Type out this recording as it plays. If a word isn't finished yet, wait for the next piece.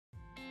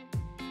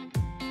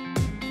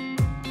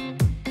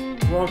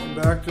welcome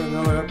back to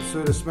another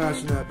episode of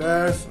Smashing That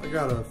Bass. I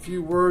got a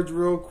few words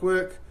real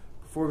quick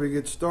before we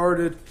get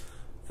started.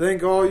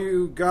 Thank all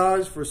you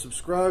guys for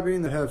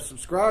subscribing that have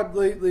subscribed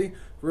lately.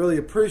 Really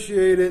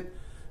appreciate it.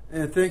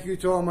 And thank you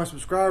to all my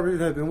subscribers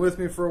that have been with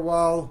me for a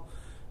while.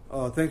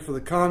 Thanks for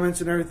the comments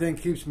and everything.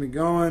 Keeps me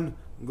going.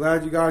 I'm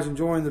glad you guys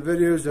enjoying the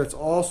videos. That's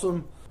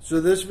awesome. So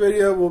this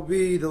video will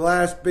be the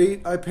last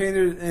bait I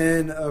painted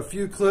and a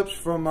few clips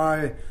from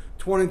my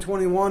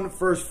 2021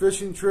 first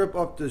fishing trip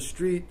up the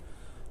street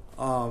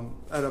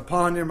at a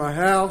pond near my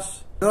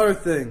house. Another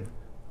thing,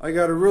 I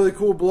got a really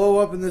cool blow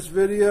up in this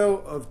video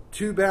of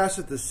two bass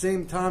at the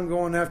same time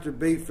going after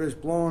bait fish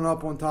blowing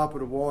up on top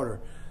of the water.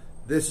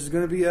 This is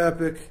going to be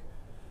epic.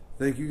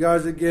 Thank you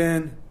guys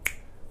again.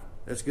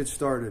 Let's get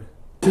started.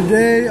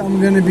 Today I'm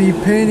going to be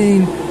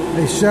painting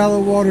a shallow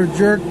water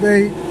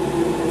jerkbait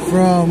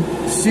from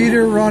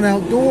CEDAR Run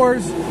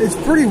Outdoors. It's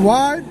pretty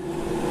wide.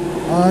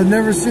 I've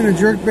never seen a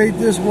jerkbait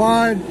this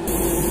wide.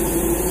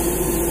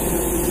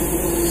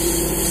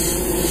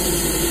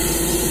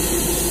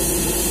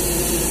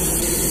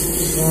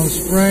 So I'm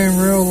spraying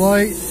real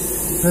light,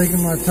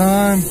 taking my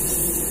time. So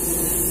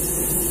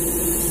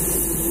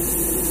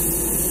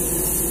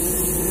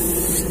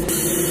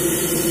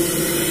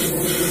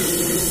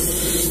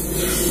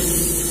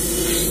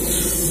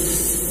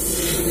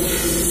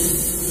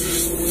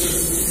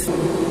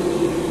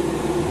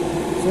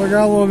I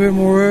got a little bit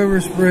more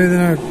overspray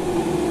than I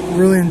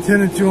really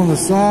intended to on the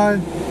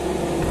side.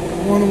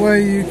 One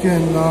way you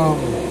can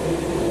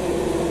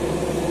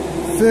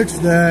fix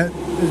that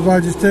is by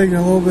just taking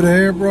a little bit of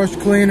airbrush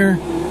cleaner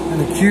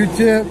and a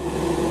Q-tip.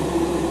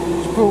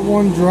 Just put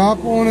one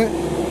drop on it.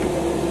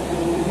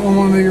 You don't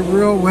want to make it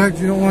real wet.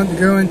 You don't want it to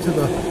go into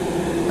the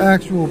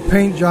actual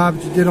paint job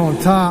that you did on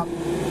top.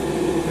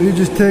 But you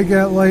just take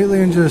that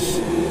lightly and just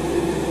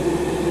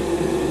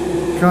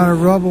kind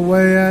of rub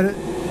away at it.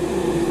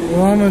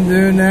 What I'm going to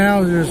do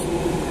now is just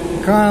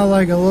kind of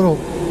like a little,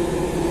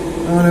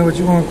 I don't know what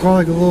you want to call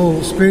it, like a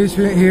little space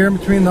here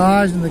between the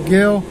eyes and the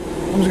gill.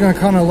 I'm just going to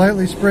kind of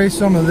lightly spray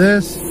some of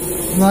this.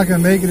 I'm not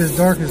going to make it as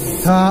dark as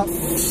the top.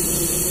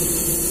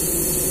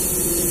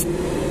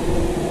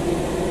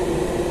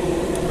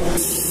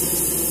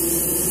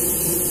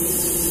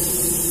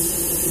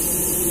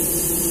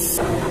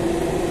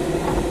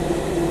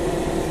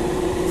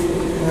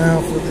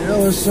 Now for the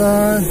other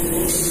side.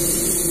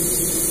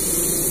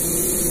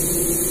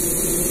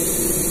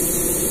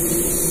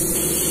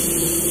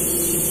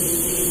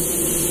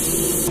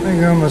 I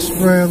think I'm going to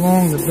spray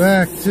along the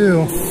back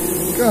too.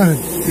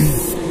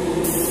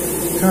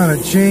 Kind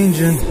of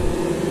changing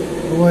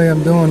the way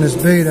I'm doing this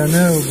bait, I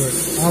know,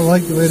 but I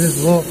like the way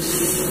this looks.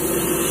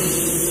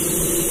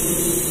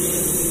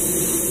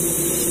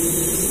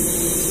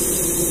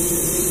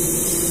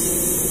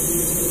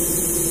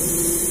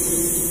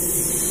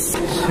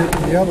 Let's hit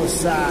the other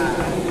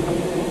side.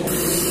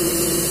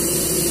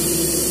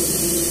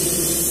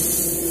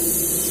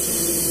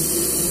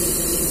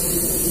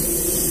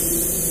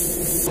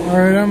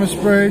 Alright, I'm going to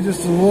spray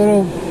just a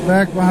little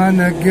back behind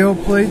that gill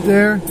plate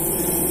there. That's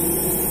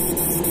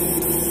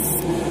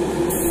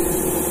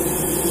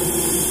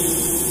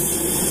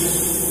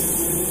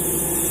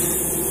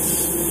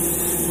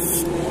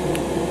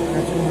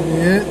going to be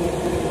it.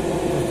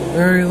 Just a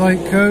very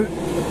light coat.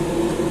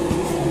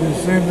 I'll do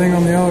the same thing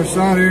on the other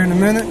side here in a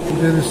minute. I'll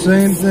do the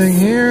same thing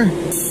here.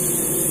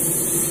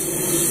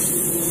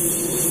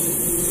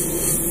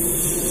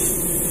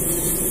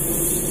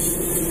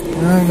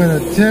 I'm going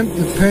to attempt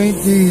to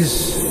paint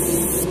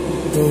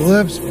the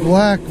lips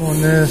black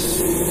on this.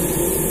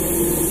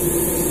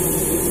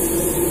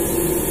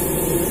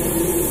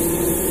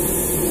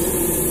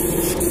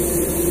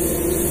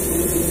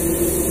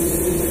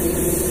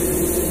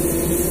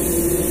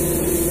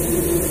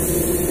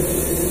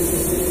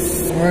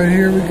 Alright,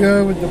 here we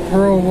go with the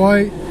pearl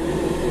white.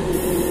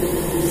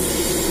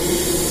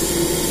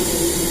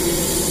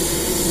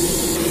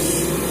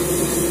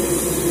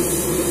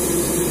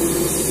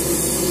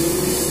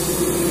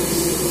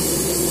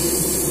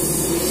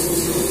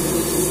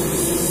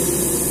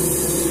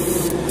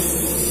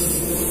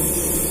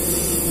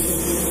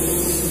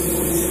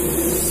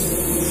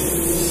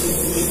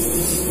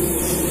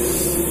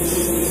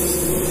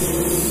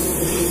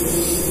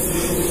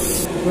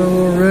 Put a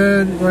little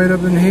red right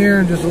up in here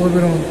and just a little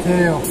bit on the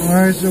tail.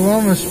 Alright, so what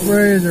I'm going to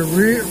spray is a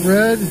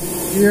red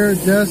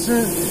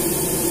iridescent.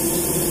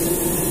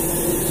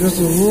 Just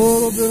a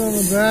little bit on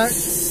the back.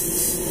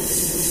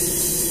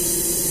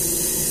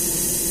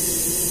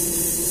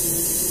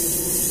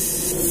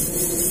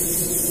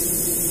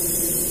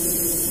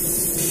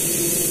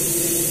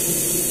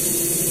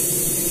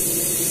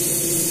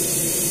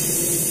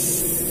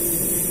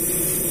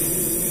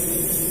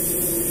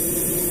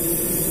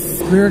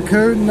 Clear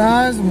coating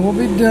eyes and we'll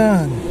be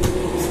done.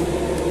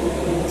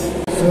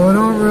 So I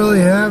don't really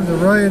have the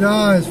right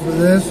eyes for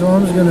this, so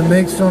I'm just going to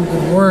make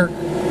something work.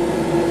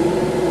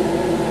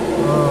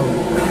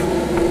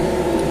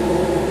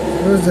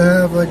 Supposed to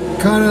have like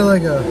kind of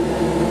like a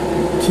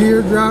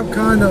teardrop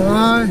kind of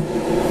eye,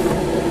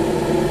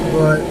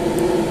 but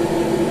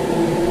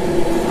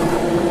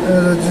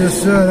as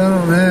said, I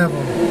don't have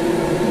them.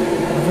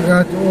 I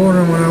forgot to order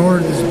them when I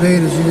ordered this bait,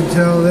 as you can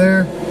tell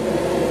there.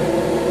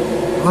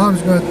 I'm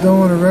just going to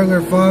throw in a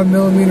regular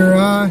 5mm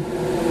eye,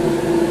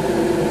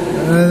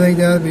 and I think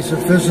that would be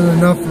sufficient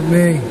enough for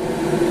me.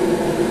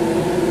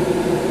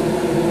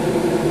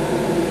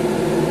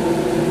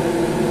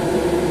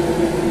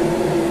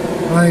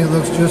 I think it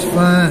looks just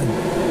fine.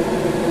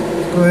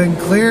 Let's go ahead and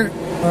clear it.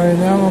 Alright,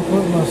 now I'm going to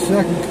put my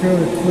second coat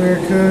of clear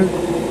coat.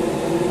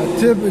 I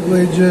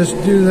typically just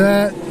do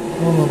that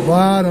on the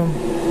bottom,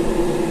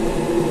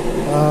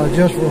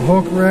 just for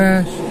hook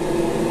rash.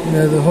 You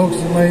know, the hooks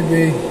that might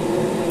be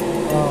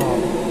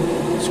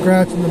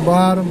scratching the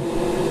bottom.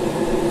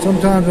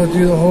 Sometimes I'll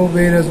do the whole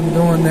bait as I'm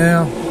doing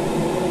now.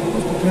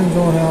 Just depends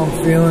on how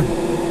I'm feeling.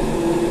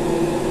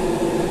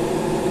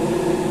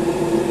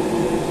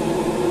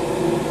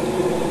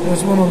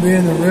 This one will be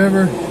in the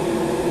river,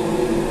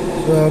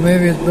 so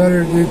maybe it's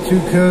better to do 2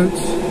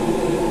 coats,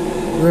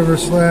 river /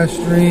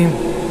 stream.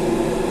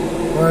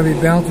 I'll be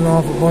bouncing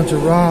off a bunch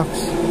of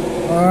rocks.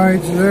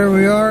 Alright, so there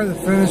we are, the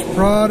finished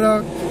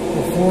product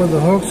before the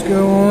hooks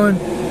go on.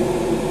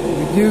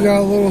 We do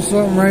got a little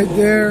something right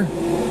there.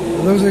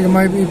 It looks like it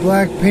might be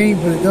black paint,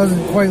 but it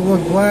doesn't quite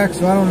look black,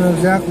 so I don't know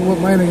exactly what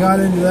might have got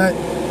into that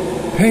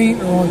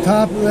paint or on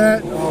top of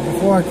that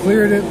before I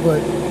cleared it,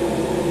 but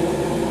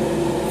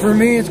for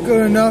me it's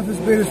good enough. This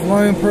bait is for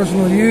my own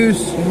personal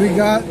use. And we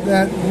got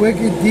that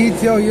wicked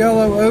detail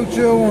yellow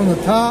ocho on the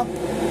top,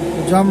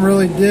 which I'm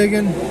really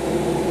digging.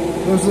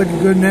 Looks like a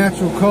good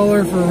natural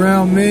color for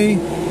around me.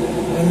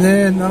 And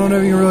then, I don't know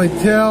if you can really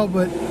tell,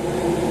 but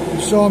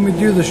you saw me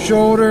do the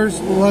shoulders,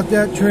 let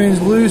that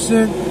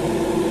translucent.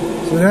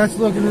 So that's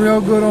looking real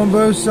good on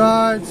both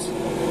sides.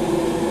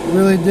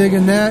 Really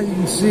digging that, you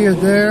can see it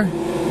there.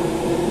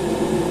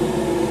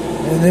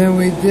 And then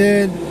we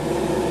did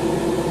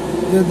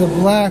the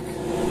black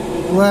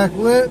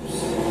lips.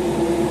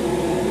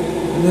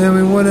 And then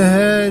we went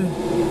ahead,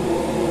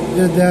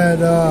 did that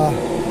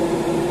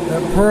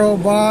pearl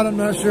bottom.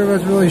 Not sure if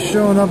that's really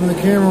showing up in the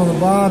camera on the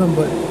bottom,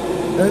 but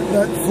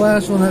that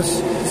flash on that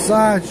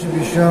side should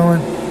be showing.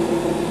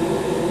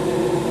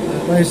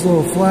 That nice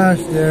little flash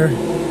there. You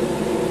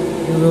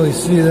can really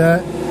see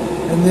that.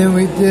 And then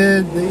we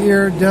did the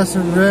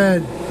iridescent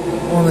red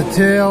on the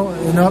tail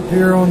and up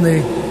here on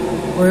the,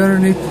 right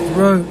underneath the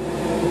throat.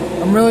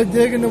 I'm really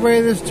digging the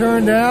way this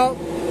turned out.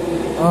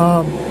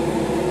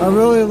 I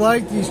really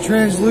like these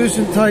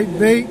translucent type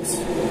baits.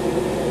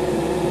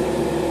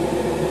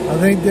 I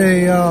think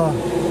they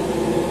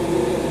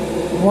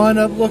wind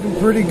up looking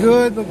pretty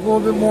good, look a little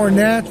bit more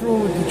natural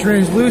with the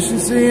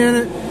translucency in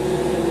it.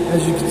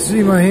 As you can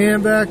see my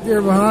hand back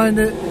there behind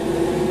it.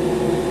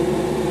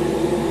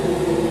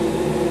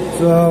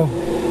 So,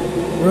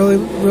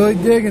 really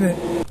digging it.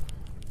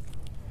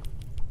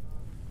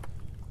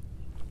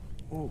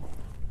 Ooh.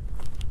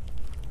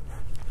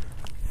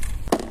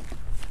 I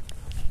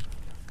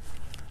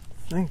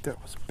think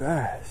that was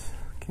bass.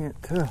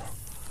 Can't tell.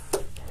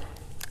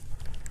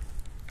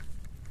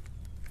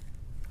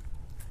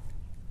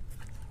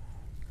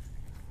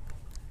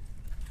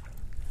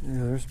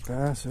 Yeah, there's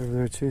bass over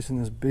there chasing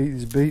these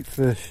bait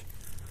fish.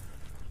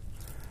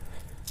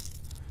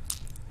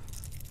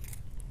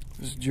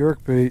 This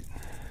jerkbait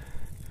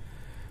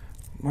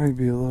might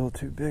be a little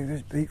too big.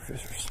 These bait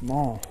fish are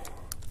small.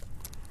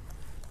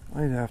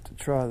 Might have to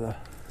try the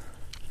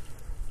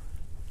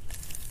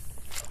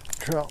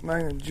trout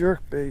magnet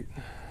jerkbait.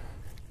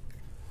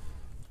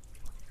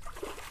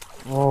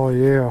 Oh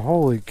yeah,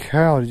 holy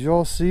cow, did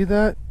y'all see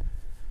that?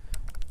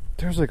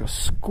 There's like a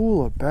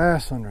school of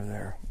bass under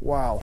there.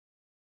 Wow.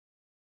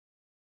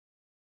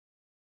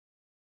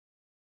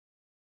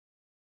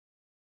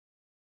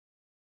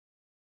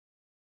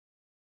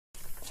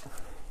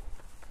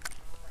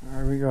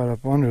 Alright, we got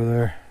up under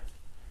there.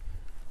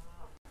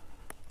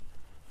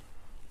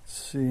 Let's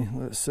see,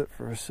 let it sit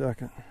for a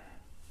second.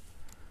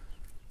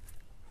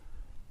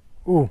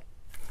 Ooh,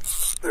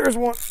 there's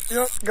one.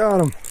 Yep,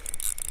 got him.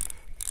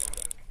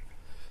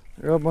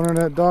 They're up under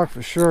that dock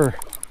for sure.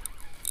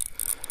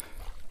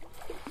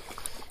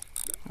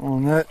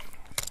 On that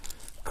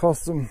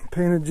custom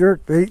painted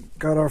jerkbait,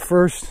 got our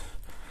first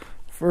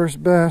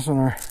bass on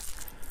our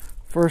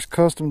first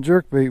custom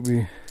jerkbait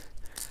we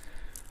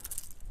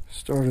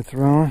started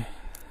throwing.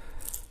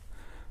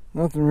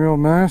 Nothing real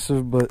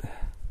massive, but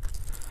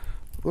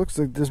looks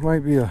like this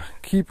might be a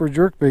keeper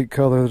jerkbait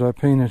color that I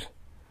painted.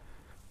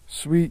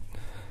 Sweet.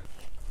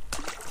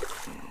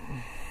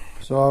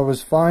 So I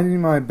was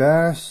finding my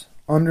bass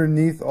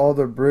underneath all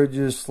the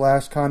bridges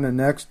 / kind of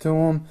next to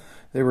them.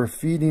 They were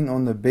feeding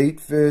on the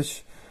bait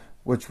fish,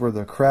 which were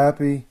the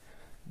crappie.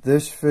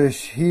 This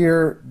fish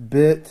here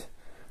bit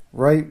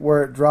right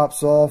where it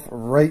drops off,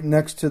 right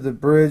next to the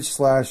bridge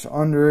 /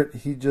 under it.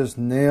 He just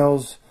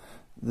nails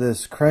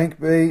this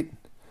crankbait.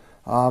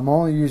 I'm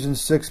only using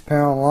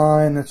 6-pound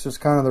line. That's just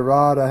kind of the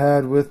rod I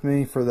had with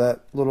me for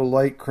that little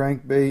light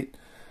crankbait.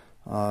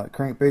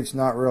 Crankbait's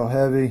not real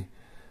heavy,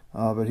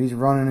 but he's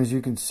running, as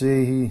you can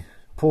see. He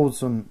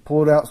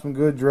pulled out some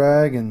good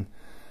drag and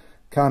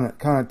kind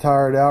of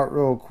tired out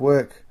real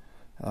quick.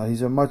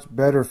 He's a much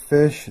better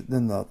fish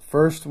than the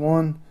first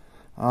one.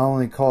 I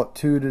only caught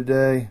 2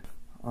 today.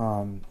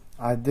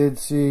 I did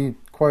see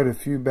quite a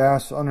few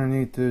bass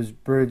underneath his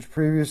bridge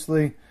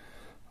previously.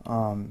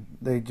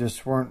 They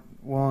just weren't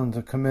willing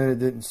to commit. It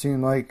didn't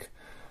seem like.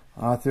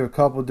 I threw a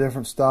couple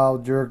different style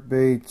jerk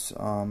baits.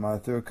 I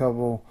threw a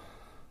couple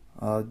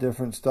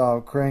different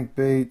style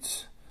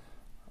crankbaits.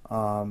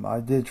 I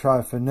did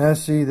try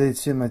finesse. They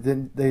seemed like they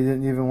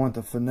didn't even want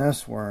the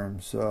finesse worm.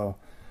 So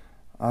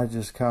I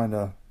just kind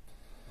of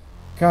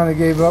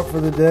gave up for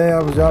the day. I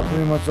was out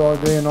pretty much all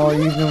day and all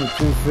evening with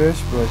 2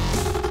 fish, but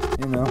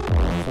you know,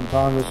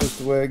 sometimes it's just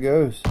the way it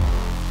goes.